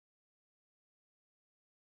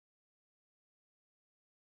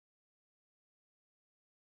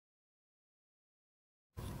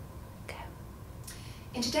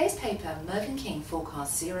In today's paper, Mervyn King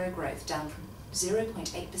forecasts zero growth, down from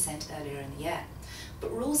 0.8% earlier in the year,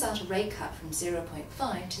 but rules out a rate cut from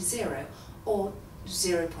 0.5 to 0 or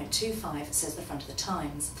 0.25, says the front of the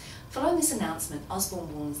Times. Following this announcement,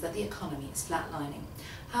 Osborne warns that the economy is flatlining.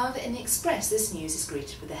 However, in the Express, this news is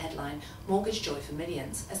greeted with the headline, "Mortgage Joy for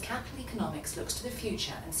Millions," as Capital Economics looks to the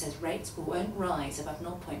future and says rates won't rise above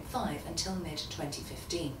 0.5 until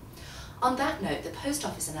mid-2015. On that note, the Post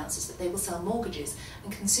Office announces that they will sell mortgages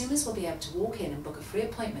and consumers will be able to walk in and book a free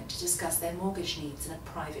appointment to discuss their mortgage needs in a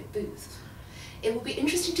private booth. It will be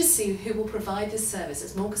interesting to see who will provide this service,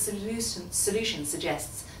 as Mortgage Solutions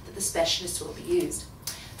suggests that the specialists will be used.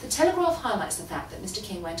 The Telegraph highlights the fact that Mr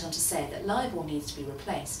King went on to say that LIBOR needs to be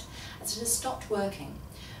replaced, as it has stopped working.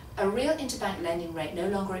 A real interbank lending rate no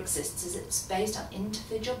longer exists, as it's based on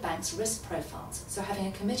individual banks' risk profiles, so having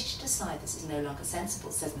a committee to decide this is no longer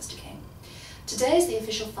sensible, says Mr King. Today is the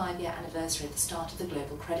official 5-year anniversary of the start of the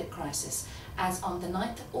global credit crisis, as on the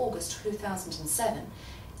 9th of August 2007,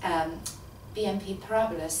 BNP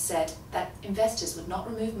Paribas said that investors would not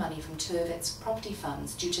remove money from 2 of its property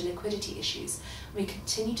funds due to liquidity issues. We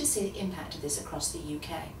continue to see the impact of this across the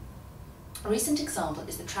UK. A recent example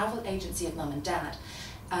is the travel agency of Mum and Dad,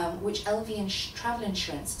 which LV Travel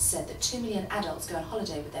Insurance said that 2 million adults go on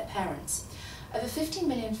holiday with their parents. Over 15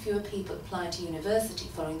 million fewer people applied to university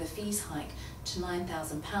following the fees hike to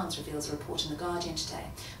 £9,000, reveals a report in The Guardian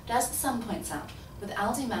today. But as The Sun points out, with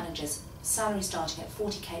Aldi managers' salary starting at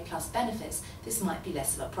 40k plus benefits, this might be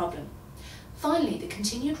less of a problem. Finally, the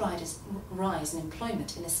continued rise in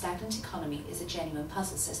employment in a stagnant economy is a genuine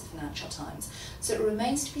puzzle, says the Financial Times, so it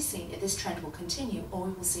remains to be seen if this trend will continue or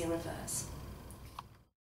we will see a reverse.